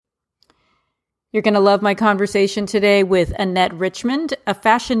You're going to love my conversation today with Annette Richmond, a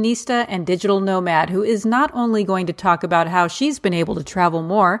fashionista and digital nomad who is not only going to talk about how she's been able to travel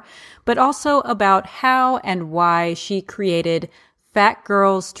more, but also about how and why she created Fat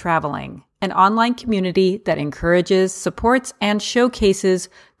Girls Traveling, an online community that encourages, supports, and showcases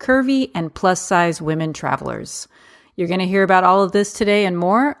curvy and plus-size women travelers. You're going to hear about all of this today and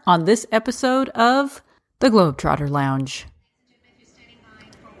more on this episode of The Globetrotter Lounge.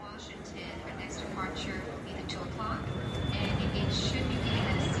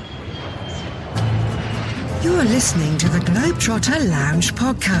 You're listening to the Globetrotter Lounge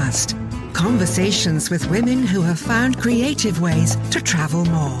podcast. Conversations with women who have found creative ways to travel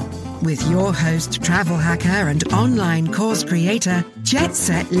more. With your host, travel hacker and online course creator, Jet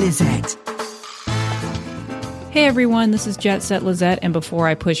Set Lizette. Hey everyone, this is Jet Set Lizette, and before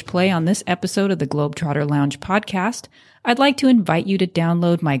I push play on this episode of the Globetrotter Lounge podcast, I'd like to invite you to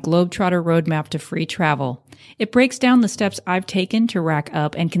download my Globetrotter Roadmap to Free Travel. It breaks down the steps I've taken to rack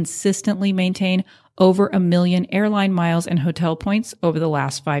up and consistently maintain over 1 million airline miles and hotel points over the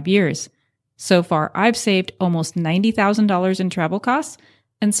last 5 years. So far, I've saved almost $90,000 in travel costs,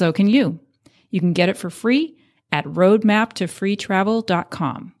 and so can you. You can get it for free at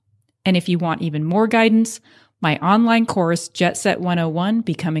roadmaptofreetravel.com. And if you want even more guidance, my online course, Jet Set 101,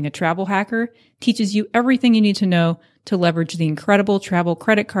 Becoming a Travel Hacker, teaches you everything you need to know to leverage the incredible travel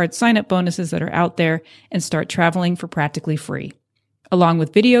credit card sign-up bonuses that are out there and start traveling for practically free. Along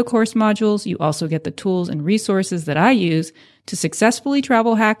with video course modules, you also get the tools and resources that I use to successfully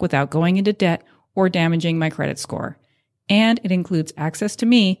travel hack without going into debt or damaging my credit score. And it includes access to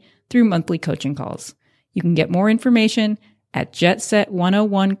me through monthly coaching calls. You can get more information at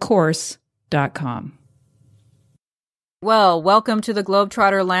jetset101course.com. Well, welcome to the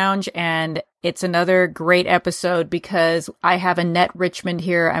Globetrotter Lounge, and it's another great episode because I have Annette Richmond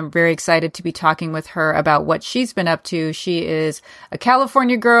here. I'm very excited to be talking with her about what she's been up to. She is a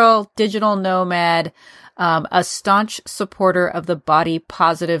California girl, digital nomad, a staunch supporter of the body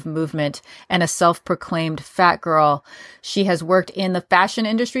positive movement, and a self-proclaimed fat girl. She has worked in the fashion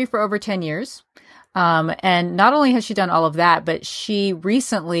industry for over 10 years. And not only has she done all of that, but she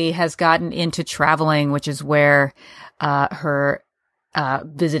recently has gotten into traveling, which is where her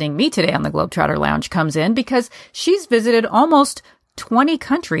visiting me today on the Globetrotter Lounge comes in, because she's visited almost 20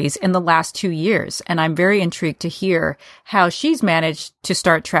 countries in the last 2 years. And I'm very intrigued to hear how she's managed to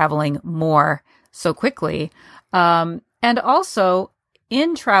start traveling more so quickly. And also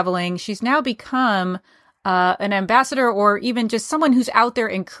in traveling, she's now become an ambassador, or even just someone who's out there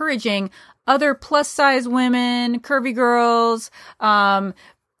encouraging other plus size women, curvy girls,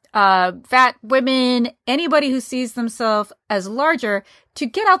 fat women, anybody who sees themselves as larger, to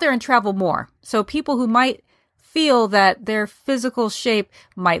get out there and travel more. So people who might feel that their physical shape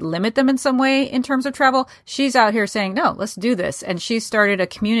might limit them in some way in terms of travel, she's out here saying, no, let's do this. And she started a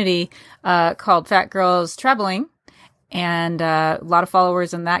community called Fat Girls Traveling, and a lot of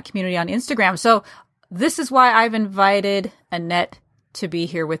followers in that community on Instagram. So this is why I've invited Annette to be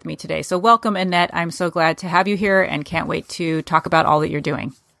here with me today. So welcome, Annette. I'm so glad to have you here and can't wait to talk about all that you're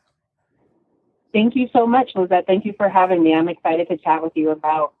doing. Thank you so much, Lizette. Thank you for having me. I'm excited to chat with you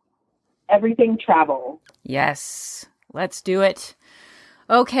about everything travel. Yes, let's do it.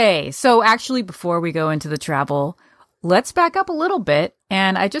 Okay, so actually, before we go into the travel, let's back up a little bit.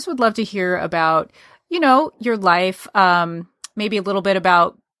 And I just would love to hear about, your life, maybe a little bit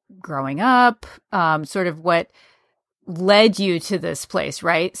about growing up, sort of what led you to this place,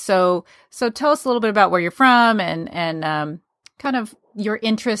 right? So tell us a little bit about where you're from and kind of your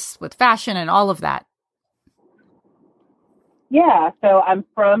interests with fashion and all of that. Yeah, so I'm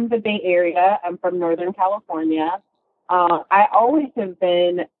from the Bay Area. I'm from Northern California. I always have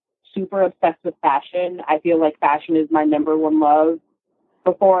been super obsessed with fashion. I feel like fashion is my number one love.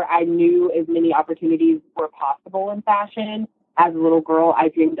 Before I knew as many opportunities were possible in fashion, as a little girl, I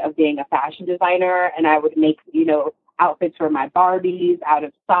dreamed of being a fashion designer, and I would make, outfits for my Barbies out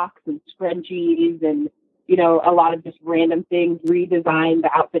of socks and scrunchies and a lot of just random things, redesign the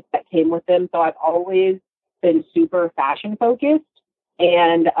outfits that came with them. So I've always been super fashion focused,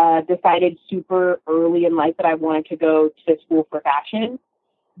 and decided super early in life that I wanted to go to school for fashion.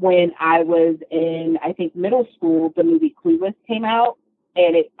 When I was in, I think, middle school, the movie Clueless came out,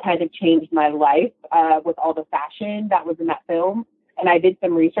 and it kind of changed my life with all the fashion that was in that film. And I did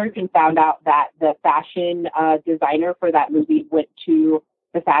some research and found out that the fashion designer for that movie went to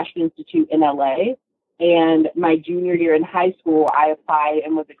the Fashion Institute in LA. And my junior year in high school, I applied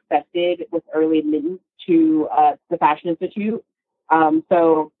and was accepted with early admittance to the Fashion Institute.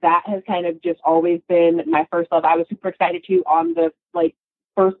 So that has kind of just always been my first love. I was super excited too on the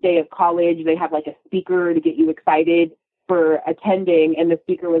first day of college, they have like a speaker to get you excited for attending. And the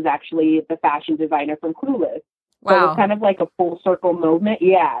speaker was actually the fashion designer from Clueless. So it was kind of like a full circle moment.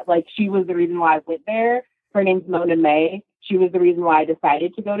 Yeah. Like she was the reason why I went there. Her name's Mona May. She was the reason why I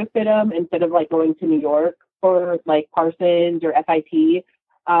decided to go to FITM instead of like going to New York for like Parsons or FIT.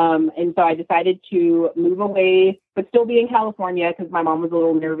 And so I decided to move away, but still be in California because my mom was a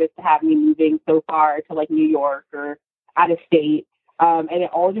little nervous to have me moving so far to like New York or out of state. And it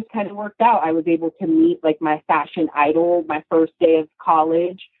all just kind of worked out. I was able to meet like my fashion idol my first day of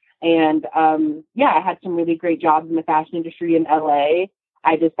college. And I had some really great jobs in the fashion industry in LA.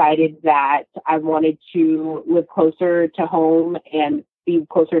 I decided that I wanted to live closer to home and be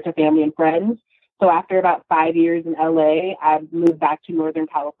closer to family and friends. So after about 5 years in LA, I moved back to Northern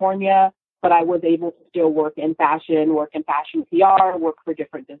California, but I was able to still work in fashion PR, work for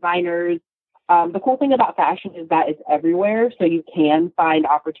different designers. The cool thing about fashion is that it's everywhere. So you can find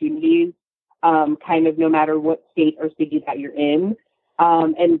opportunities kind of no matter what state or city that you're in.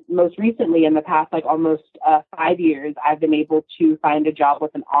 And most recently, in the past, like almost 5 years, I've been able to find a job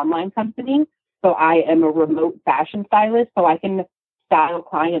with an online company. So I am a remote fashion stylist, so I can style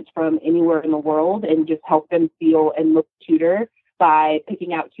clients from anywhere in the world and just help them feel and look cuter by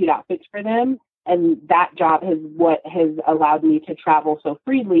picking out cute outfits for them. And that job is what has allowed me to travel so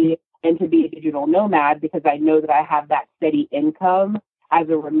freely and to be a digital nomad, because I know that I have that steady income as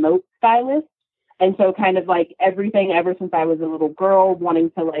a remote stylist. And so kind of like everything ever since I was a little girl,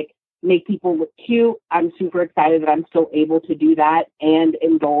 wanting to like make people look cute, I'm super excited that I'm still able to do that and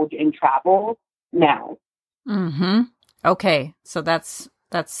indulge in travel now. Mm-hmm. Okay. So that's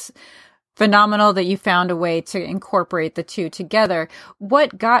phenomenal that you found a way to incorporate the two together.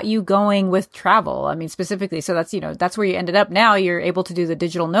 What got you going with travel? I mean, specifically, so that's where you ended up now. You're able to do the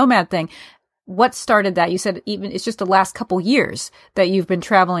digital nomad thing. What started that? You said even it's just the last couple years that you've been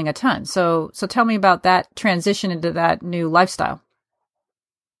traveling a ton. So tell me about that transition into that new lifestyle.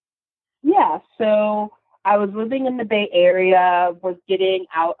 Yeah. So I was living in the Bay Area, was getting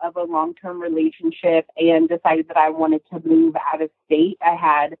out of a long-term relationship and decided that I wanted to move out of state. I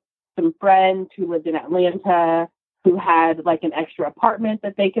had some friends who lived in Atlanta who had like an extra apartment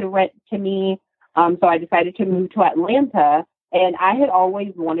that they could rent to me. So I decided to move to Atlanta. And I had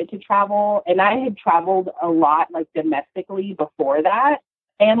always wanted to travel, and I had traveled a lot, like domestically before that,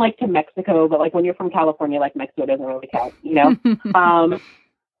 and like to Mexico. But like when you're from California, like Mexico doesn't really count, you know?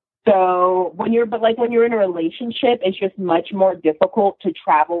 So when you're in a relationship, it's just much more difficult to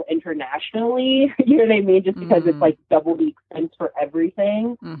travel internationally. You know what I mean? Just because it's like double the expense for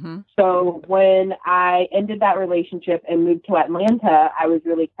everything. Mm-hmm. So when I ended that relationship and moved to Atlanta, I was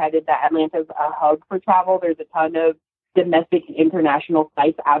really excited that Atlanta's a hub for travel. There's a ton of domestic and international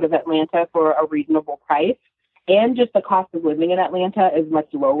flights out of Atlanta for a reasonable price. And just the cost of living in Atlanta is much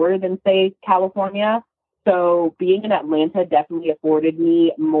lower than, say, California. So being in Atlanta definitely afforded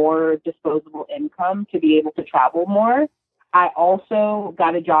me more disposable income to be able to travel more. I also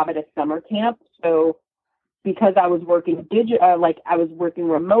got a job at a summer camp. So because I was working I was working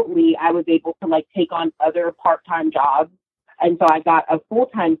remotely, I was able to like take on other part-time jobs. And so I got a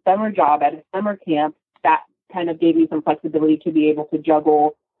full-time summer job at a summer camp that kind of gave me some flexibility to be able to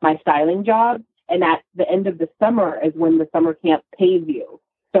juggle my styling job. And at the end of the summer is when the summer camp pays you.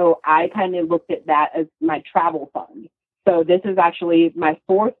 So I kind of looked at that as my travel fund. So this is actually my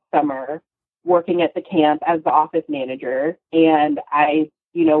fourth summer working at the camp as the office manager. And I,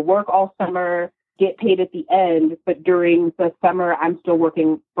 work all summer, get paid at the end. But during the summer, I'm still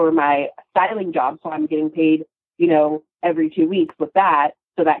working for my styling job. So I'm getting paid, every 2 weeks with that.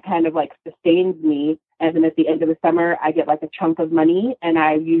 So that kind of like sustains me. And then at the end of the summer, I get like a chunk of money, and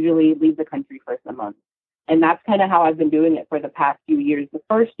I usually leave the country for some months. And that's kind of how I've been doing it for the past few years. The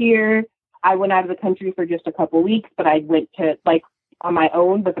first year, I went out of the country for just a couple weeks, but I went to like on my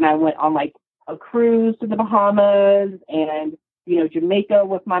own, but then I went on like a cruise to the Bahamas and, Jamaica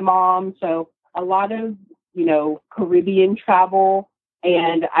with my mom. So a lot of, Caribbean travel.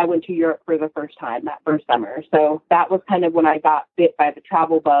 And I went to Europe for the first time that first summer. So that was kind of when I got bit by the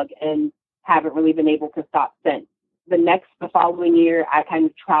travel bug and haven't really been able to stop since. The following year, I kind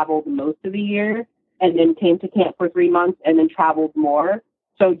of traveled most of the year and then came to camp for 3 months and then traveled more.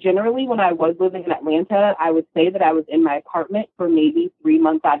 So generally, when I was living in Atlanta, I would say that I was in my apartment for maybe 3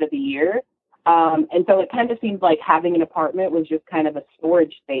 months out of the year. And so it kind of seems like having an apartment was just kind of a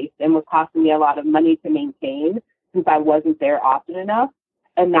storage space and was costing me a lot of money to maintain since I wasn't there often enough.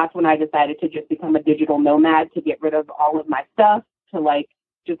 And that's when I decided to just become a digital nomad, to get rid of all of my stuff, to like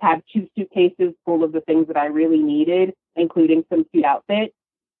just have 2 suitcases full of the things that I really needed, including some cute outfits,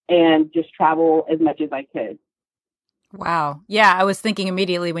 and just travel as much as I could. Wow. Yeah, I was thinking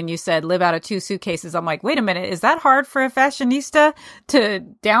immediately when you said live out of 2 suitcases. I'm like, wait a minute, is that hard for a fashionista to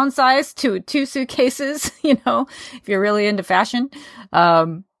downsize to 2 suitcases? If you're really into fashion.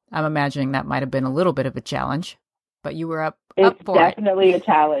 I'm imagining that might have been a little bit of a challenge, but you were up for it. It's definitely a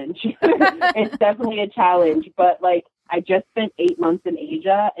challenge. It's definitely a challenge. But like, I just spent 8 months in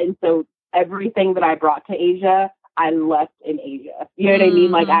Asia. And so everything that I brought to Asia, I left in Asia. You know what I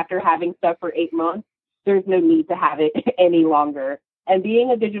mean? Like after having stuff for 8 months, there's no need to have it any longer. And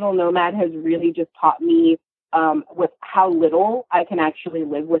being a digital nomad has really just taught me with how little I can actually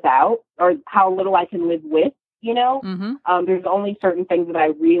live without, or how little I can live with, There's only certain things that I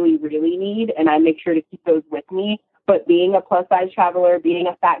really, really need, and I make sure to keep those with me. But being a plus size traveler, being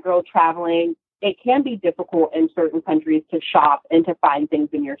a fat girl traveling, it can be difficult in certain countries to shop and to find things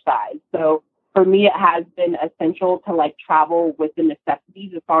in your size. So for me, it has been essential to like travel with the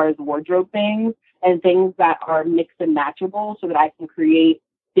necessities as far as wardrobe things and things that are mix and matchable so that I can create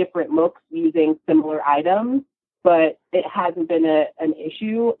different looks using similar items. But it hasn't been an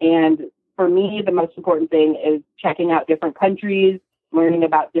issue. And for me, the most important thing is checking out different countries, learning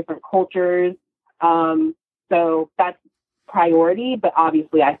about different cultures. So that's priority, but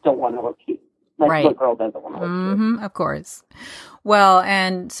obviously I still want to look cute. Like what girl doesn't want to look cute? Of course. Well,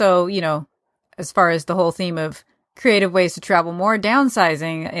 and so, as far as the whole theme of creative ways to travel more,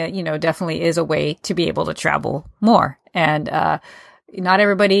 downsizing, definitely is a way to be able to travel more. And not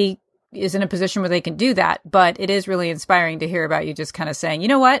everybody is in a position where they can do that, but it is really inspiring to hear about you just kind of saying, you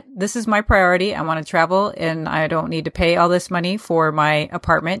know what, this is my priority. I want to travel and I don't need to pay all this money for my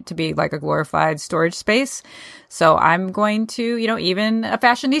apartment to be like a glorified storage space. So I'm going to, even a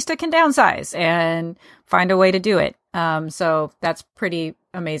fashionista can downsize and find a way to do it. So that's pretty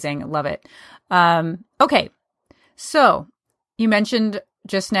amazing. Love it. Okay. So you mentioned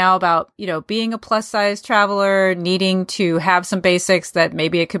just now about, being a plus size traveler, needing to have some basics that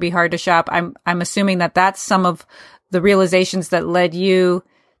maybe it could be hard to shop. I'm assuming that that's some of the realizations that led you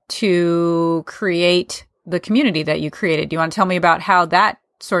to create the community that you created. Do you want to tell me about how that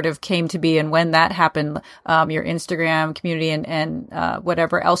sort of came to be and when that happened, your Instagram community and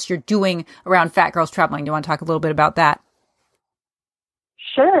whatever else you're doing around Fat Girls Traveling? Do you want to talk a little bit about that?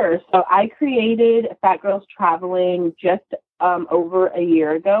 Sure. So I created Fat Girls Traveling just over a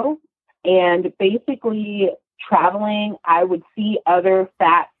year ago. And basically traveling, I would see other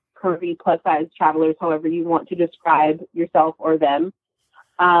fat, curvy, plus size travelers, however you want to describe yourself or them.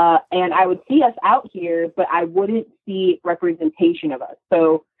 And I would see us out here, but I wouldn't see representation of us.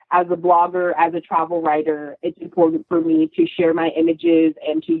 So as a blogger, as a travel writer, it's important for me to share my images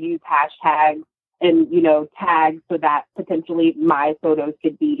and to use hashtags and, tags so that potentially my photos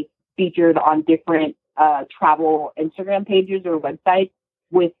could be featured on different travel Instagram pages or websites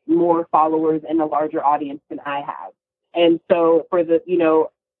with more followers and a larger audience than I have. And so for the,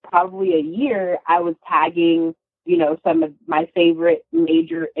 probably a year, I was tagging, some of my favorite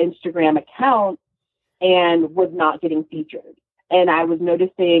major Instagram accounts and was not getting featured. And I was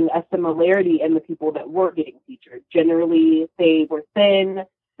noticing a similarity in the people that were getting featured. Generally, they were thin,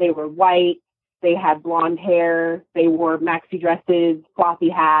 they were white, they had blonde hair, they wore maxi dresses, floppy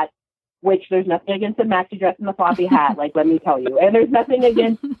hats, which there's nothing against the maxi dress and the floppy hat, like, let me tell you. And there's nothing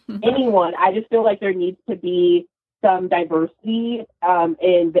against anyone. I just feel like there needs to be some diversity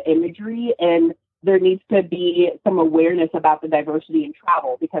in the imagery, and there needs to be some awareness about the diversity in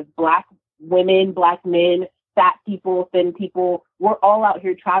travel, because Black women, Black men, fat people, thin people, we're all out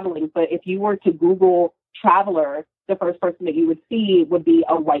here traveling. But if you were to Google traveler, the first person that you would see would be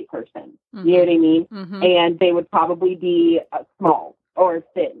a white person. Mm-hmm. You know what I mean? Mm-hmm. And they would probably be small or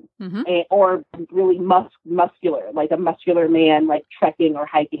thin, or really muscular, like a muscular man, like trekking or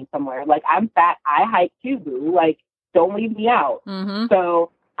hiking somewhere. Like, I'm fat, I hike too, boo. Like, don't leave me out. Mm-hmm.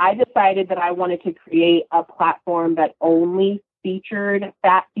 So I decided that I wanted to create a platform that only featured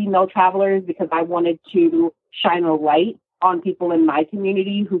fat female travelers, because I wanted to shine a light on people in my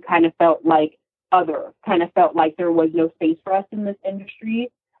community who kind of felt like felt like there was no space for us in this industry.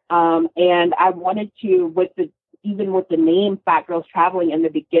 And I wanted to, even with the name Fat Girls Traveling in the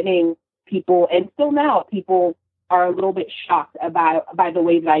beginning, people, and still now, people are a little bit shocked by the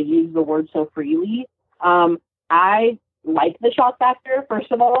way that I use the word so freely. I like the shock factor,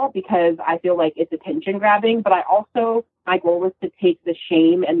 first of all, because I feel like it's attention grabbing, but my goal is to take the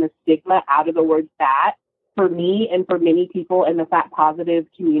shame and the stigma out of the word fat. For me and for many people in the fat positive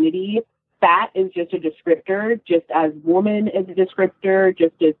community, fat is just a descriptor, just as woman is a descriptor,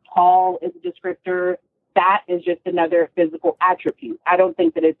 just as tall is a descriptor. Fat is just another physical attribute. I don't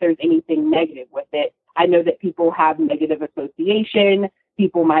think that there's anything negative with it. I know that people have negative association.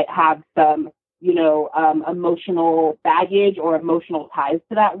 People might have some, emotional baggage or emotional ties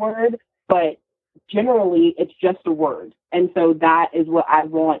to that word, but generally it's just a word. And so that is what I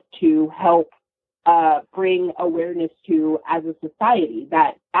want to help bring awareness to as a society,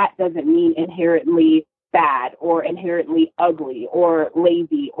 that doesn't mean inherently bad or inherently ugly or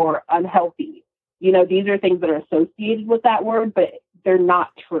lazy or unhealthy. These are things that are associated with that word, but they're not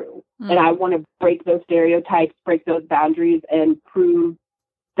true. And I want to break those stereotypes, break those boundaries, and prove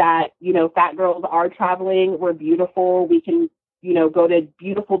that, fat girls are traveling. We're beautiful. We can, go to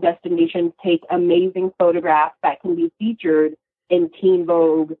beautiful destinations, take amazing photographs that can be featured in Teen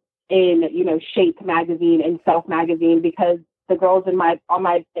Vogue, in, Shape magazine and Self magazine, because the girls on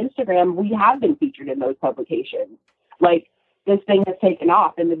my Instagram, we have been featured in those publications. Like, this thing has taken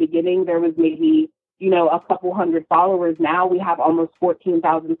off. In the beginning, there was maybe, a couple hundred followers. Now we have almost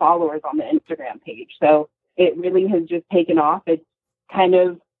 14,000 followers on the Instagram page. So it really has just taken off. It's kind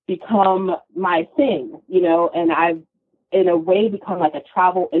of become my thing, and I've in a way become like a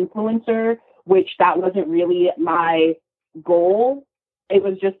travel influencer, which that wasn't really my goal. It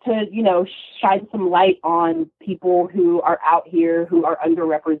was just to, shine some light on people who are out here who are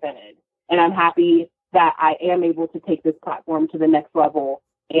underrepresented. And I'm happy that I am able to take this platform to the next level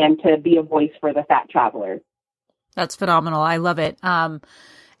and to be a voice for the fat traveler. That's phenomenal. I love it. And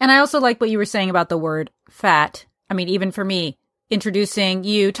I also like what you were saying about the word fat. I mean, even for me, introducing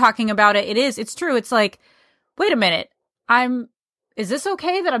you, talking about it, it's true. It's like, wait a minute, is this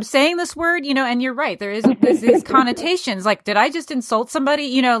okay that I'm saying this word? And you're right. There's these connotations. Like, did I just insult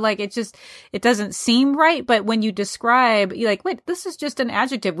somebody? It doesn't seem right. But when you describe, you're like, wait, this is just an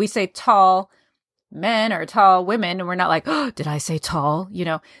adjective. We say tall men or tall women, and we're not like, oh, did I say tall?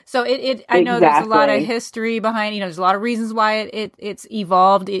 So I know there's a lot of history behind, there's a lot of reasons why it's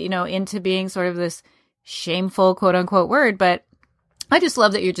evolved, into being sort of this shameful, quote unquote, word. But I just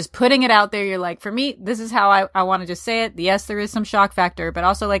love that you're just putting it out there. You're like, for me, this is how I want to just say it. Yes, there is some shock factor, but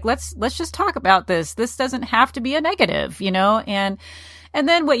also like, let's just talk about this. This doesn't have to be a negative, and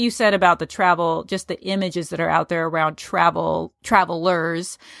then what you said about the travel, just the images that are out there around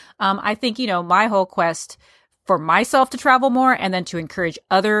travelers. I think, my whole quest for myself to travel more and then to encourage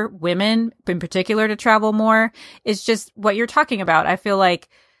other women in particular to travel more is just what you're talking about. I feel like,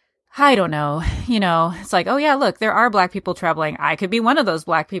 I don't know, it's like, oh yeah, look, there are Black people traveling. I could be one of those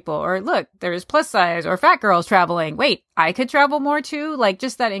Black people. Or look, there's plus size or fat girls traveling. Wait, I could travel more too. Like,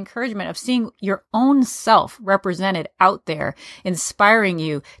 just that encouragement of seeing your own self represented out there, inspiring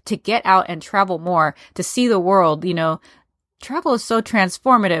you to get out and travel more, to see the world. Travel is so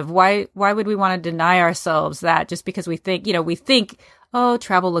transformative. Why would we want to deny ourselves that just because we think, oh,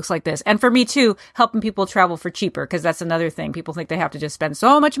 travel looks like this. And for me too, helping people travel for cheaper, because that's another thing. People think they have to just spend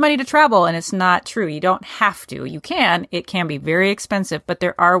so much money to travel, and it's not true. You don't have to. You can. It can be very expensive, but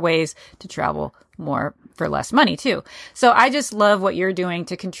there are ways to travel more for less money too. So I just love what you're doing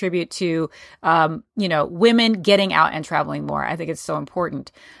to contribute to, women getting out and traveling more. I think it's so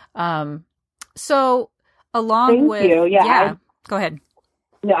important. So along Thank with, you. Yeah, go ahead.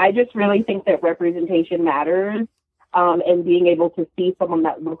 No, I just really think that representation matters. And being able to see someone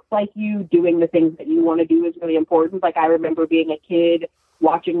that looks like you doing the things that you want to do is really important. Like, I remember being a kid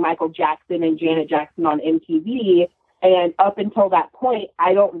watching Michael Jackson and Janet Jackson on MTV. And up until that point,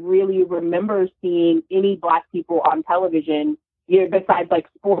 I don't really remember seeing any Black people on television, besides like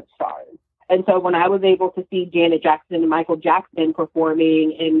sports stars. And so when I was able to see Janet Jackson and Michael Jackson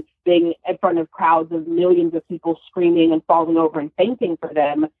performing and being in front of crowds of millions of people screaming and falling over and fainting for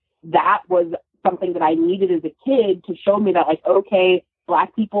them, that was something that I needed as a kid to show me that, like, okay,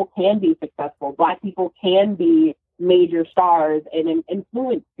 Black people can be successful. Black people can be major stars and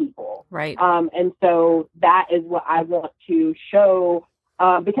influence people. Right. And so that is what I want to show,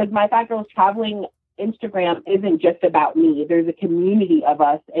 because my Fat Girls Traveling Instagram isn't just about me. There's a community of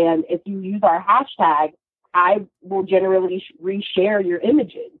us. And if you use our hashtag, I will generally reshare your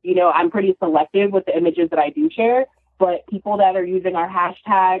images. I'm pretty selective with the images that I do share, but people that are using our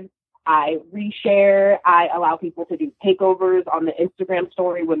hashtag, I reshare. I allow people to do takeovers on the Instagram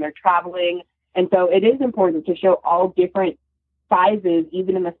story when they're traveling. And so it is important to show all different sizes,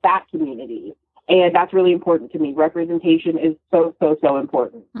 even in the fat community. And that's really important to me. Representation is so, so, so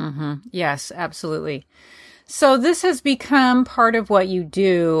important. Mm-hmm. Yes, absolutely. So this has become part of what you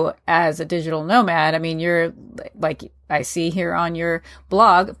do as a digital nomad. I mean, you're, like I see here on your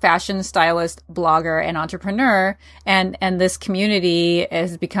blog, fashion stylist, blogger, and entrepreneur. And this community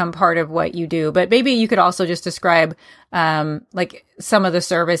has become part of what you do. But maybe you could also just describe, like some of the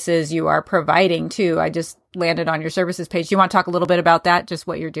services you are providing too. I just landed on your services page. Do you want to talk a little bit about that? Just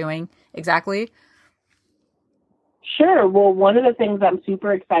what you're doing exactly? Sure. Well, one of the things I'm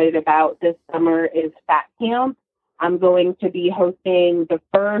super excited about this summer is Fat Camp. I'm going to be hosting the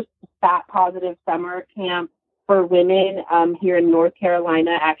first fat positive summer camp for women here in North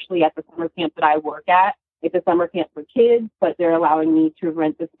Carolina, actually at the summer camp that I work at. It's a summer camp for kids, but they're allowing me to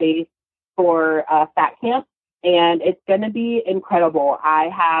rent the space for Fat Camp. And it's going to be incredible.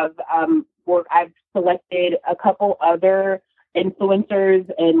 I've selected a couple other influencers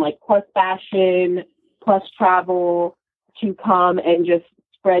in like plus fashion, plus travel to come and just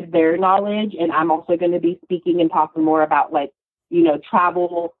spread their knowledge. And I'm also going to be speaking and talking more about like,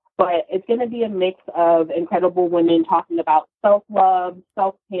 travel, but it's going to be a mix of incredible women talking about self-love,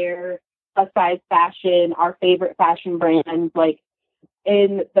 self-care, plus size fashion, our favorite fashion brands. Like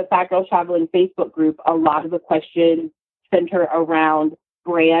in the Fat Girls Traveling Facebook group, a lot of the questions center around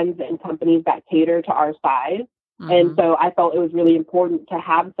brands and companies that cater to our size. Mm-hmm. And so I felt it was really important to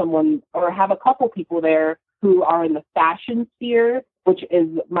have someone or have a couple people there who are in the fashion sphere, which is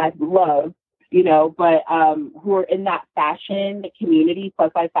my love, but who are in that fashion community,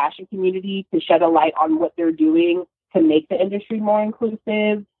 plus size fashion community, to shed a light on what they're doing to make the industry more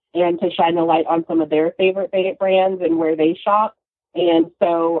inclusive and to shine a light on some of their favorite brands and where they shop. And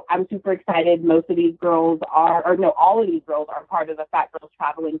so I'm super excited. Most of these girls all of these girls are part of the Fat Girls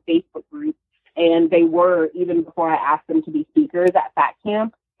Traveling Facebook group. And they were even before I asked them to be speakers at Fat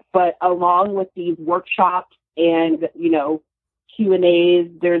Camp. But along with these workshops and, Q&As,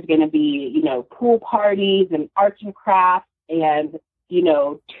 there's going to be, pool parties and arts and crafts and,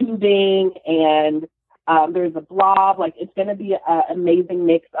 tubing and there's a blog. Like it's going to be an amazing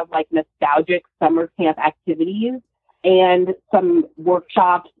mix of like nostalgic summer camp activities and some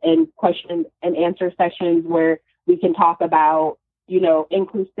workshops and question and answer sessions where we can talk about,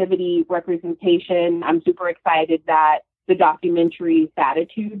 inclusivity, representation. I'm super excited that the documentary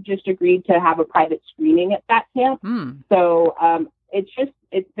Fatitude just agreed to have a private screening at that camp. So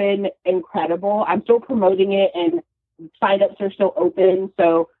it's been incredible. I'm still promoting it and sign-ups are still open.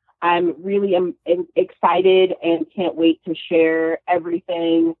 So I'm really excited and can't wait to share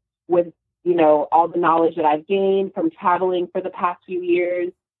everything with, all the knowledge that I've gained from traveling for the past few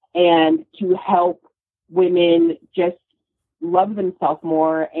years and to help women just love themselves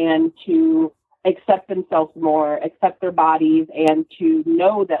more and to accept themselves more, accept their bodies, and to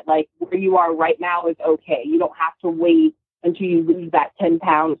know that like where you are right now is okay. You don't have to wait until you lose that 10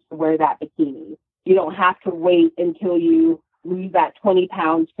 pounds to wear that bikini. You don't have to wait until you lose that 20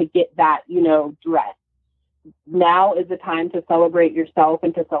 pounds to get that, dress. Now is the time to celebrate yourself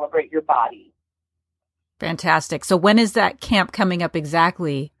and to celebrate your body. Fantastic. So when is that camp coming up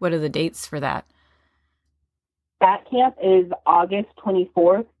exactly? What are the dates for that? That camp is August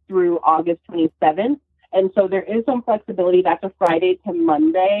 24th through August 27th. And so there is some flexibility. That's a Friday to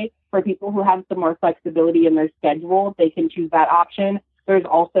Monday. For people who have some more flexibility in their schedule, they can choose that option. There's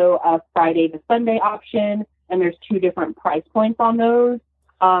also a Friday to Sunday option, and there's 2 different price points on those.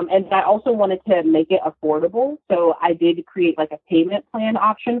 And I also wanted to make it affordable. So I did create like a payment plan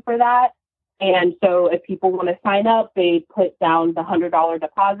option for that. And so if people want to sign up, they put down the $100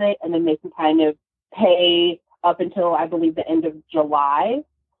 deposit and then they can kind of pay up until I believe the end of July.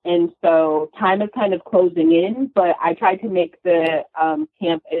 And so time is kind of closing in, but I tried to make the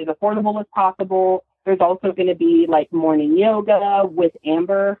camp as affordable as possible. There's also going to be like morning yoga with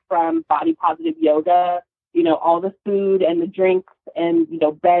Amber from Body Positive Yoga. All the food and the drinks and,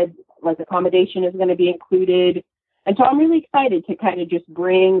 bed, like accommodation is going to be included. And so I'm really excited to kind of just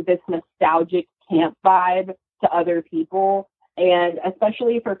bring this nostalgic camp vibe to other people. And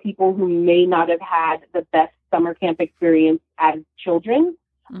especially for people who may not have had the best summer camp experience as children,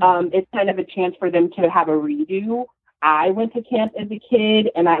 it's kind of a chance for them to have a redo. I went to camp as a kid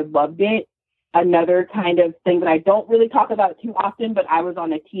and I loved it. Another kind of thing that I don't really talk about too often, but I was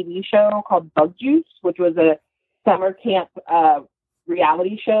on a TV show called Bug Juice, which was a summer camp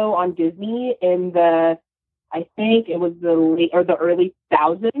reality show on Disney in I think it was the early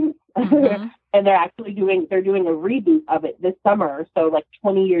thousands. Mm-hmm. And they're doing a reboot of it this summer. So like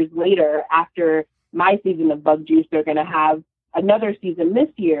 20 years later, after my season of Bug Juice, they're going to have another season this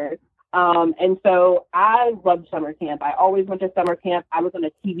year. And so I loved summer camp. I always went to summer camp. I was on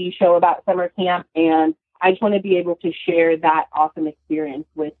a TV show about summer camp, and I just want to be able to share that awesome experience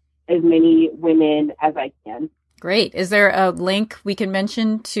with as many women as I can. Great. Is there a link we can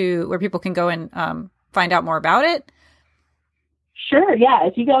mention to where people can go and find out more about it? Sure. Yeah.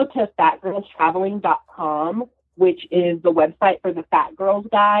 If you go to fatgirlstraveling.com, which is the website for the Fat Girls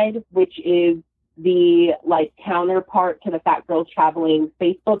Guide, which is the counterpart to the Fat Girls Traveling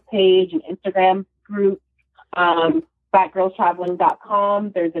Facebook page and Instagram group,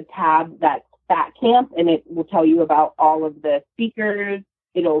 fatgirlstraveling.com, there's a tab that's Fat Camp, and it will tell you about all of the speakers.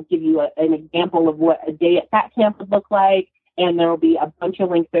 It'll give you an example of what a day at Fat Camp would look like, and there will be a bunch of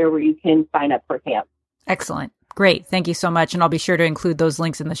links there where you can sign up for camp. Excellent. Great. Thank you so much. And I'll be sure to include those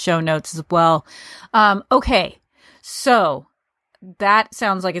links in the show notes as well. Okay. So that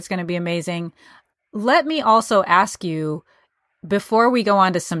sounds like it's going to be amazing. Let me also ask you, before we go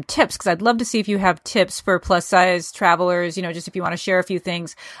on to some tips, because I'd love to see if you have tips for plus size travelers, just if you want to share a few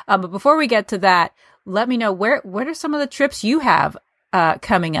things. But before we get to that, let me know what are some of the trips you have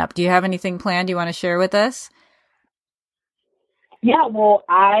coming up? Do you have anything planned you want to share with us? Yeah, well,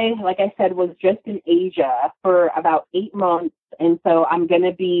 like I said, was just in Asia for about 8 months. And so I'm going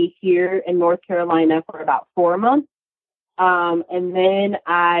to be here in North Carolina for about 4 months. And then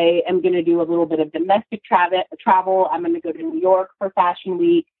I am going to do a little bit of domestic travel. I'm going to go to New York for Fashion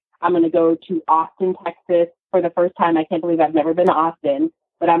Week. I'm going to go to Austin, Texas for the first time. I can't believe I've never been to Austin,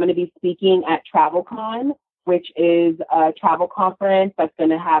 but I'm going to be speaking at TravelCon, which is a travel conference that's going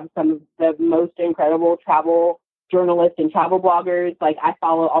to have some of the most incredible travel journalists and travel bloggers. Like, I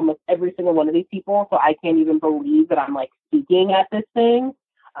follow almost every single one of these people, so I can't even believe that I'm speaking at this thing.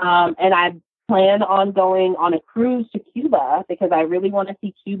 And I plan on going on a cruise to Cuba because I really want to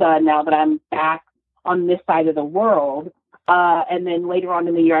see Cuba now that I'm back on this side of the world. And then later on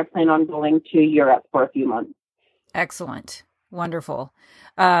in the year, I plan on going to Europe for a few months. Excellent. Wonderful.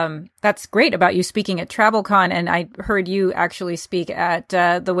 That's great about you speaking at TravelCon. And I heard you actually speak at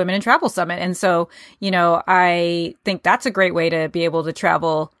the Women in Travel Summit. And so, I think that's a great way to be able to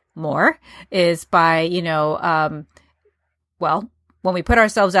travel more is by, when we put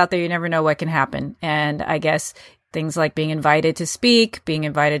ourselves out there, you never know what can happen. And I guess things like being invited to speak, being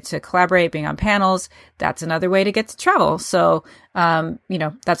invited to collaborate, being on panels, that's another way to get to travel. So,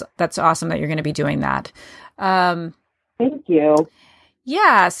 that's awesome that you're going to be doing that. Thank you.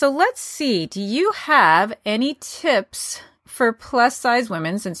 Yeah. So let's see. Do you have any tips for plus size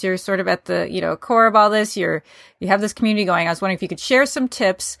women, since you're sort of at the, core of all this, you have this community going? I was wondering if you could share some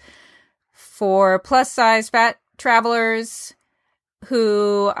tips for plus size fat travelers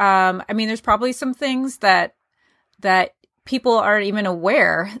who, there's probably some things that people aren't even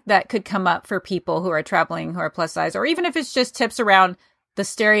aware that could come up for people who are traveling, who are plus size, or even if it's just tips around the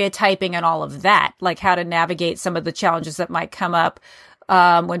stereotyping and all of that, like how to navigate some of the challenges that might come up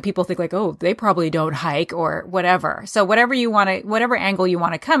when people think oh, they probably don't hike or whatever. So whatever angle you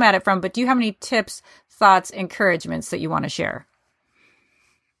want to come at it from, but do you have any tips, thoughts, encouragements that you want to share?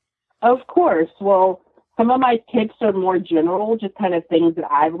 Of course. Well, some of my tips are more general, just kind of things that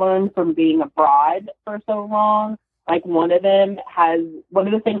I've learned from being abroad for so long. Like one of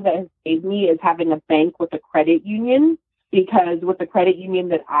the things that has saved me is having a bank with a credit union, because with the credit union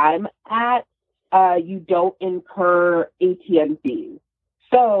that I'm at, you don't incur ATM fees.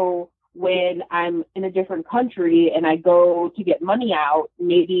 So when I'm in a different country and I go to get money out,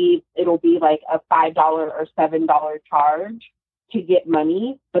 maybe it'll be like a $5 or $7 charge to get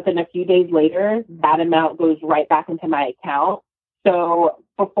money, but then a few days later, that amount goes right back into my account. So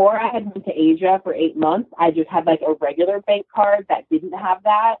before I had went to Asia for 8 months, I just had a regular bank card that didn't have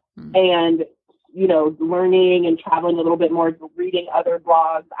that. And, learning and traveling a little bit more, reading other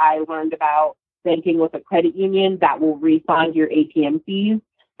blogs, I learned about banking with a credit union that will refund your ATM fees.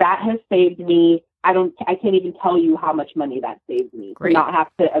 That has saved me. I can't even tell you how much money that saves me. Great. To not have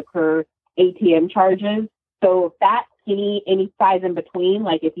to incur ATM charges. So if that's any size in between,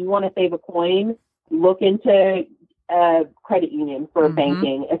 if you want to save a coin, look into a credit union for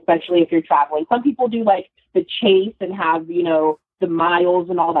banking, especially if you're traveling. Some people do the Chase and have, the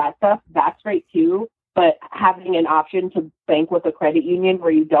miles and all that stuff. That's great too. But having an option to bank with a credit union where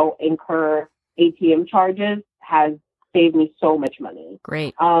you don't incur ATM charges has saved me so much money.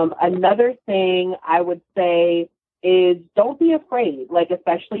 Great. Another thing I would say is don't be afraid,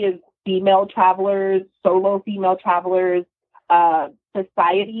 especially as female travelers, solo female travelers,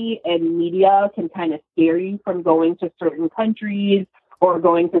 society and media can kind of scare you from going to certain countries or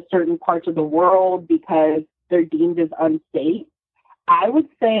going to certain parts of the world because they're deemed as unsafe. I would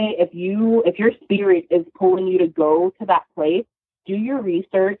say if your spirit is pulling you to go to that place, do your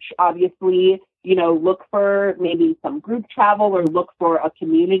research. Obviously, look for maybe some group travel or look for a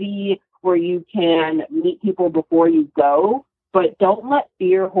community where you can meet people before you go. But don't let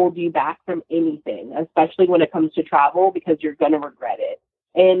fear hold you back from anything, especially when it comes to travel, because you're going to regret it.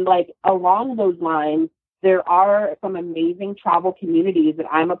 And along those lines, there are some amazing travel communities that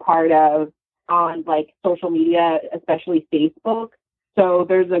I'm a part of on social media, especially Facebook. So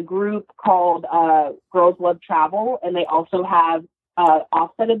there's a group called Girls Love Travel, and they also have an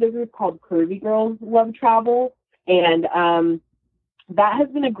offset of the group called Curvy Girls Love Travel. And that has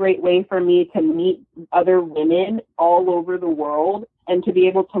been a great way for me to meet other women all over the world and to be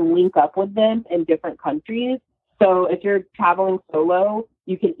able to link up with them in different countries. So if you're traveling solo,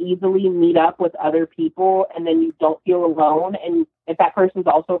 you can easily meet up with other people and then you don't feel alone. And if that person's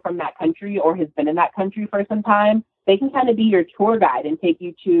also from that country or has been in that country for some time, they can kind of be your tour guide and take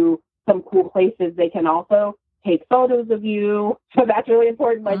you to some cool places. They can also take photos of you. So that's really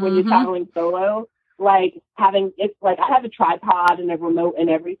important. Like when you're traveling solo, like it's like I have a tripod and a remote and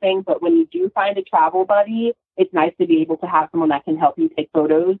everything, but when you do find a travel buddy, it's nice to be able to have someone that can help you take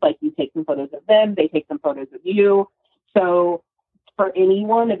photos. Like you take some photos of them, they take some photos of you. So for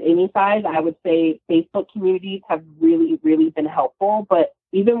anyone of any size, I would say Facebook communities have really, really been helpful. But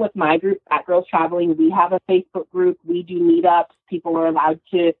even with my group, Fat Girls Traveling, we have a Facebook group. We do meetups. People are allowed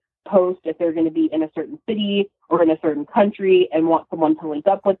to post if they're going to be in a certain city or in a certain country and want someone to link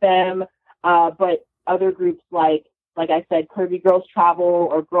up with them. But other groups like I said, Curvy Girls Travel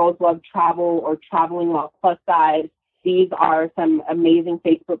or Girls Love Travel or Traveling While Plus Size, these are some amazing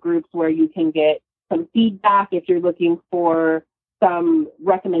Facebook groups where you can get some feedback if you're looking for some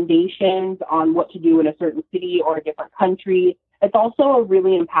recommendations on what to do in a certain city or a different country. It's also a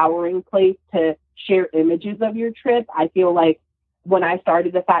really empowering place to share images of your trip. I feel like when I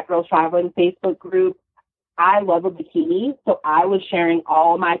started the Fat Girls Traveling Facebook group, I love a bikini. So I was sharing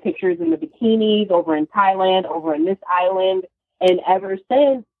all my pictures in the bikinis over in Thailand, over in this island. And ever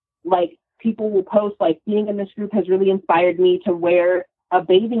since, like, people will post, like, being in this group has really inspired me to wear a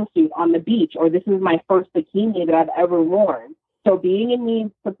bathing suit on the beach, or this is my first bikini that I've ever worn. So being in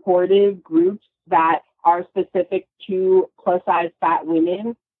these supportive groups that are specific to plus size fat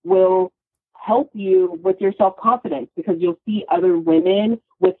women will help you with your self-confidence, because you'll see other women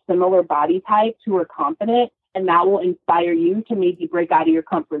with similar body types who are confident, and that will inspire you to maybe break out of your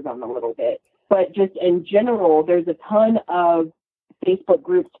comfort zone a little bit. But just in general, there's a ton of Facebook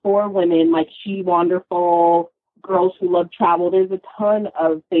groups for women, like She Wonderful, Girls Who Love Travel. There's a ton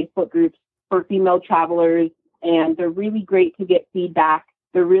of Facebook groups for female travelers, and they're really great to get feedback.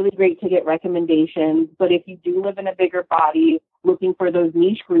 They're really great to get recommendations. But if you do live in a bigger body, looking for those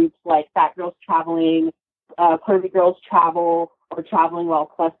niche groups like Fat Girls Traveling, Curvy Girls Travel, or Traveling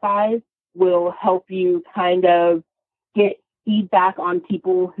While Plus Size will help you kind of get feedback on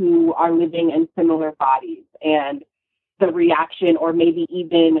people who are living in similar bodies and the reaction, or maybe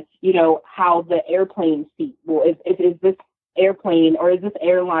even, you know, how the airplane seat will, is this airplane or is this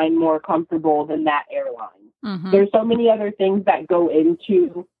airline more comfortable than that airline? There's so many other things that go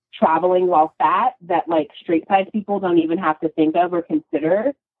into traveling while fat that like straight size people don't even have to think of or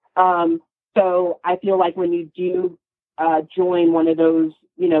consider. So I feel like when you do join one of those,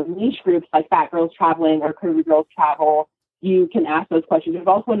 you know, niche groups like Fat Girls Traveling or Curvy Girls Travel, you can ask those questions. There's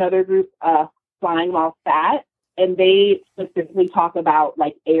also another group, Flying While Fat, and they specifically talk about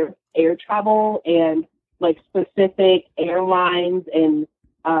like air travel and like specific airlines and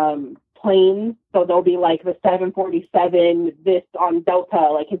planes. So there'll be like the 747, this on Delta,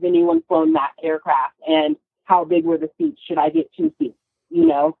 like has anyone flown that aircraft, and how big were the seats? Should I get 2 seats? You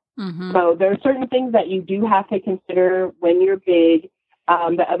know? So there are certain things that you do have to consider when you're big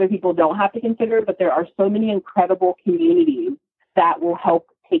that other people don't have to consider, but there are so many incredible communities that will help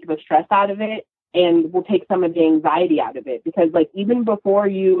take the stress out of it and will take some of the anxiety out of it. Because like even before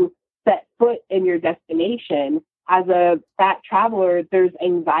you set foot in your destination, as a fat traveler, there's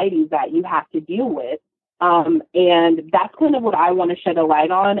anxieties that you have to deal with. And that's kind of what I want to shed a light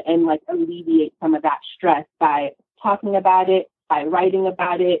on and like alleviate some of that stress by talking about it, by writing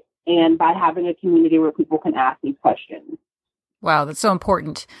about it, and by having a community where people can ask these questions. Wow, that's so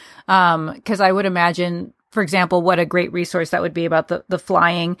important. Because I would imagine, for example, what a great resource that would be about the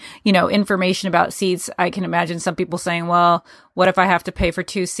flying, you know, information about seats. I can imagine some people saying, well, what if I have to pay for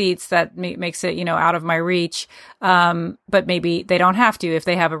 2 seats? That makes it, you know, out of my reach. But maybe they don't have to if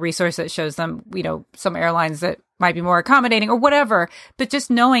they have a resource that shows them, you know, some airlines that might be more accommodating or whatever. But just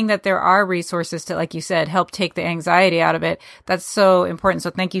knowing that there are resources to, like you said, help take the anxiety out of it. That's so important.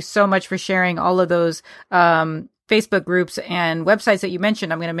 So thank you so much for sharing all of those, Facebook groups and websites that you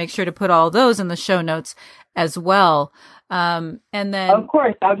mentioned. I'm going to make sure to put all those in the show notes as well. And then, of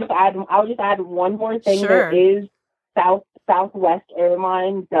course, I'll just add one more thing. Sure. There is Southwest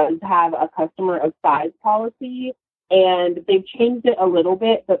Airlines does have a customer of size policy, and they've changed it a little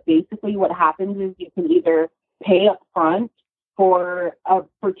bit. But basically, what happens is you can either pay up front for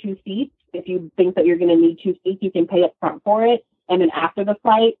 2 seats. If you think that you're going to need 2 seats, you can pay up front for it, and then after the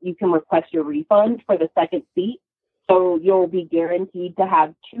flight, you can request your refund for the second seat. So you'll be guaranteed to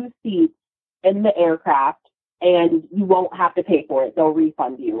have 2 seats in the aircraft, and you won't have to pay for it. They'll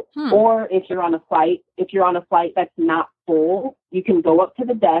refund you. Or if you're on a flight that's not full, you can go up to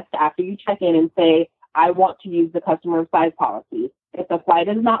the desk after you check in and say, I want to use the customer size policy. If the flight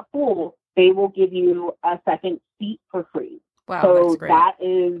is not full, they will give you a second seat for free. Wow, so that's great. That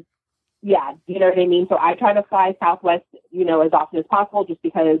is, yeah, you know what I mean? So I try to fly Southwest, as often as possible, just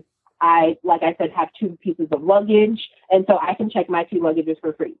because I, like I said, have 2 pieces of luggage. And so I can check my 2 luggages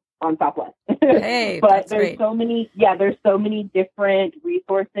for free on Southwest. Hey, but that's there's great. there's so many different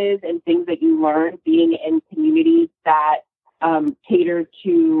resources and things that you learn being in communities that cater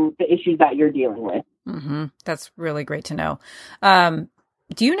to the issues that you're dealing with. Mm-hmm. That's really great to know.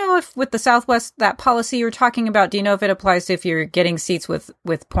 Do you know if with the Southwest, that policy you're talking about, do you know if it applies to if you're getting seats with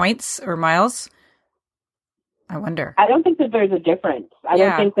points or miles? I wonder. I don't think that there's a difference. I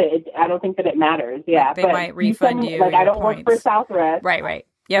don't think that it matters. Yeah. They might refund you. Like, I don't work for Southwest. Right.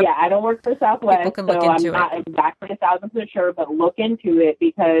 Yep. Yeah, I don't work for Southwest. People can look into I'm not exactly 1,000% sure, but look into it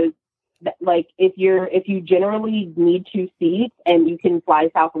because if you generally need 2 seats and you can fly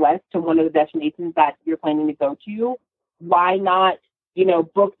Southwest to one of the destinations that you're planning to go to, why not,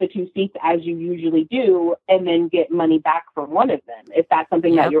 book the 2 seats as you usually do and then get money back from one of them if that's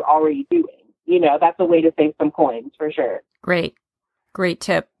something that you're already doing. That's a way to save some coins for sure. Great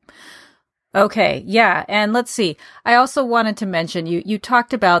tip. Okay. Yeah. And let's see. I also wanted to mention you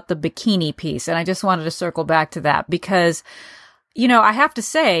talked about the bikini piece, and I just wanted to circle back to that because, I have to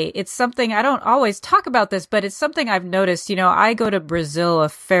say it's something I don't always talk about this, but it's something I've noticed. I go to Brazil a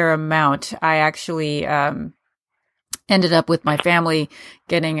fair amount. I actually, ended up with my family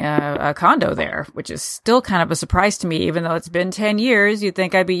getting a condo there, which is still kind of a surprise to me, even though it's been 10 years. You'd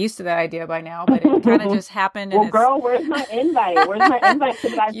think I'd be used to that idea by now, but it kind of just happened. Well, girl, where's my invite?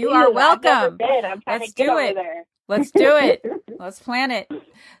 You are welcome. I'm trying to get over there. Let's do it. Let's plan it.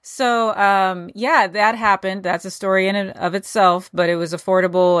 So, that happened. That's a story in and of itself, but it was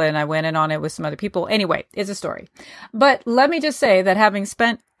affordable and I went in on it with some other people. Anyway, it's a story. But let me just say that having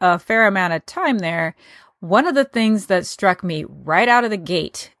spent a fair amount of time there, one of the things that struck me right out of the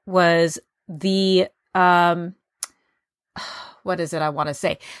gate was the, what is it I want to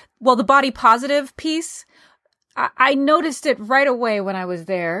say? Well, the body positive piece. I noticed it right away when I was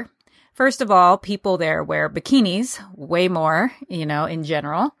there. First of all, people there wear bikinis way more, in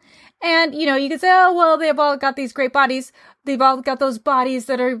general. And, you could say, oh, well, they've all got these great bodies. They've all got those bodies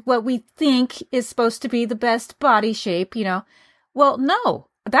that are what we think is supposed to be the best body shape, Well, no,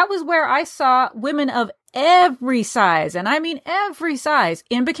 that was where I saw women of every size, and I mean every size,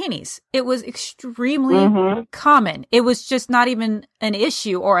 in bikinis. It was extremely common. It was just not even an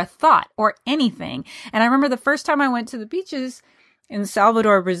issue or a thought or anything. And I remember the first time I went to the beaches in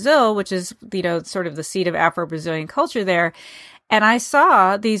Salvador, Brazil, which is, sort of the seat of Afro-Brazilian culture there. And I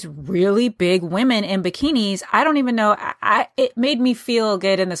saw these really big women in bikinis. I don't even know. It made me feel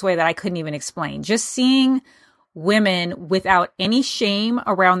good in this way that I couldn't even explain. Just seeing women without any shame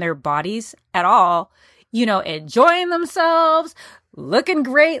around their bodies at all, enjoying themselves, looking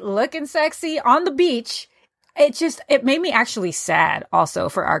great, looking sexy on the beach. It made me actually sad also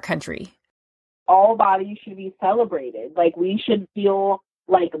for our country. All bodies should be celebrated. Like, we should feel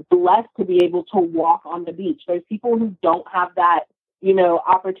like blessed to be able to walk on the beach. There's people who don't have that,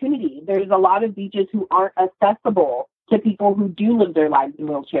 opportunity. There's a lot of beaches who aren't accessible to people who do live their lives in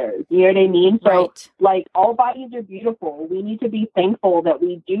wheelchairs. You know what I mean? So, like, all bodies are beautiful. We need to be thankful that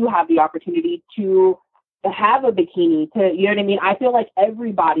we do have the opportunity to have a bikini, you know what I mean? I feel like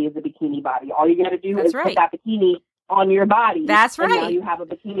every body is a bikini body. All you got to do is put that bikini on your body. That's right. And now you have a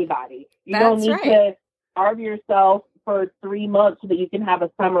bikini body. You don't need to starve yourself for 3 months so that you can have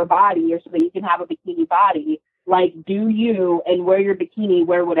a summer body or so that you can have a bikini body. Like, do you and wear your bikini,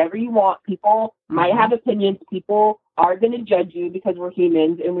 wear whatever you want. People might have opinions. People are going to judge you because we're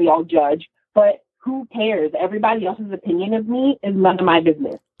humans and we all judge. But who cares? Everybody else's opinion of me is none of my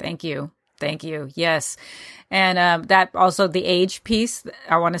business. Thank you. Yes. And that also the age piece,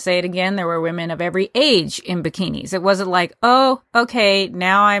 I want to say it again. There were women of every age in bikinis. It wasn't like, oh, okay,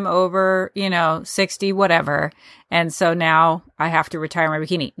 now I'm over, 60, whatever. And so now I have to retire my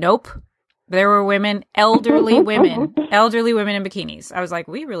bikini. Nope. There were women, elderly women in bikinis. I was like,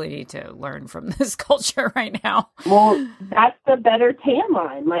 we really need to learn from this culture right now. Well, that's the better tan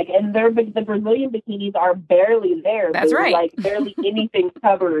line. Like, and the Brazilian bikinis are barely there. That's right. Like, barely anything's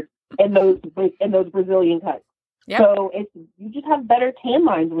covered in those Brazilian cuts. Yep. So you just have better tan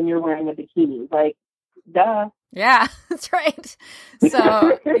lines when you're wearing a bikini. Like, duh. Yeah, that's right.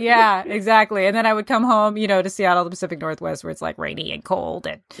 So yeah, exactly. And then I would come home, to Seattle, the Pacific Northwest, where it's like rainy and cold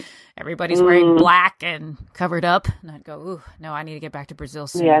and everybody's wearing black and covered up. And I'd go, ooh, no, I need to get back to Brazil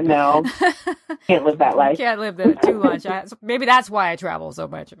soon. Yeah, no. Can't live that life. Can't live that too much. Maybe that's why I travel so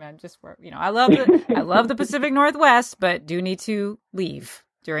much, man. Just for, I love the Pacific Northwest, but do need to leave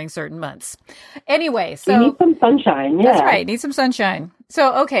during certain months. Anyway, so you need some sunshine. Yeah. That's right. Need some sunshine.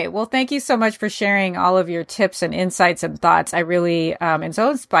 So, okay. Well, thank you so much for sharing all of your tips and insights and thoughts. I really am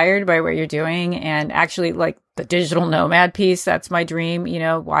so inspired by what you're doing, and actually like the digital nomad piece. That's my dream.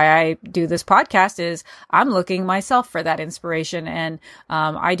 Why I do this podcast is I'm looking myself for that inspiration. And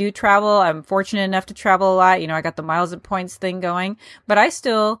I do travel. I'm fortunate enough to travel a lot. I got the miles and points thing going, but I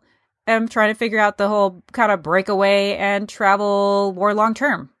still am trying to figure out the whole kind of breakaway and travel more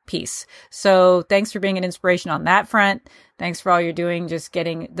long-term piece. So thanks for being an inspiration on that front. Thanks for all you're doing, just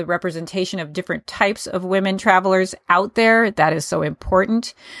getting the representation of different types of women travelers out there. That is so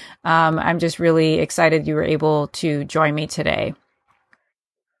important. I'm just really excited you were able to join me today.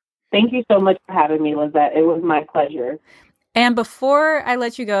 Thank you so much for having me, Lizette. It was my pleasure. And before I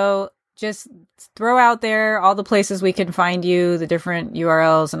let you go, just throw out there all the places we can find you, the different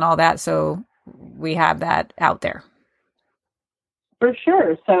URLs and all that, so we have that out there. For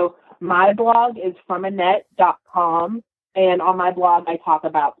sure. So my blog is fromannette.com. And on my blog, I talk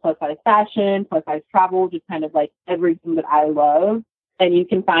about plus size fashion, plus size travel, just kind of like everything that I love. And you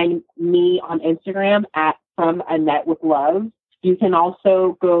can find me on Instagram at fromannette.with.love. You can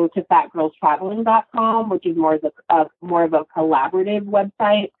also go to fatgirlstraveling.com, which is more of a collaborative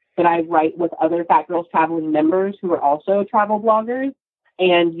website that I write with other Fat Girls Traveling members who are also travel bloggers.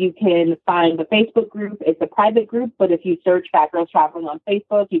 And you can find the Facebook group. It's a private group, but if you search Fat Girls Traveling on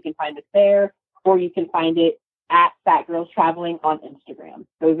Facebook, you can find it there, or you can find it at Fat Girls Traveling on Instagram.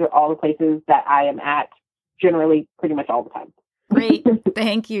 Those are all the places that I am at generally pretty much all the time. Great.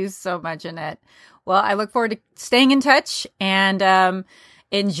 Thank you so much, Annette. Well, I look forward to staying in touch and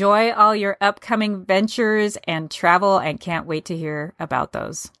enjoy all your upcoming ventures and travel, and can't wait to hear about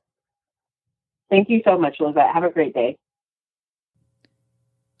those. Thank you so much, Lizette. Have a great day.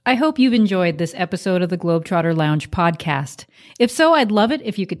 I hope you've enjoyed this episode of the Globetrotter Lounge podcast. If so, I'd love it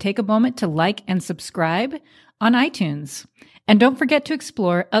if you could take a moment to like and subscribe on iTunes. And don't forget to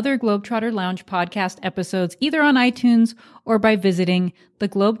explore other Globetrotter Lounge podcast episodes either on iTunes or by visiting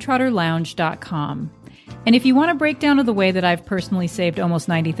theglobetrotterlounge.com. And if you want a breakdown of the way that I've personally saved almost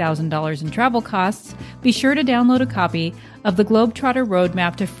 $90,000 in travel costs, be sure to download a copy of the Globetrotter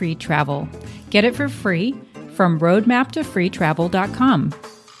Roadmap to Free Travel. Get it for free from roadmaptofreetravel.com.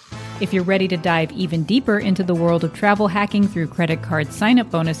 If you're ready to dive even deeper into the world of travel hacking through credit card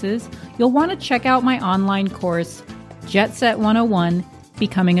sign-up bonuses, you'll want to check out my online course, Jet Set 101,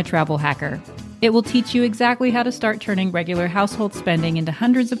 Becoming a Travel Hacker. It will teach you exactly how to start turning regular household spending into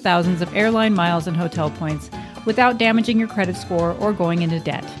hundreds of thousands of airline miles and hotel points without damaging your credit score or going into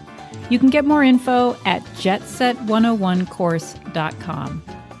debt. You can get more info at jetset101course.com.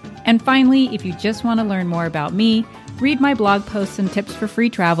 And finally, if you just want to learn more about me, read my blog posts and tips for free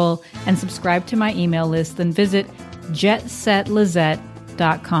travel, and subscribe to my email list, then visit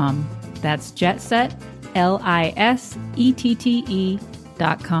jetsetlizette.com. That's jetset, LISETTE.com.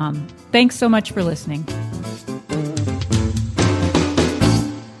 Thanks so much for listening.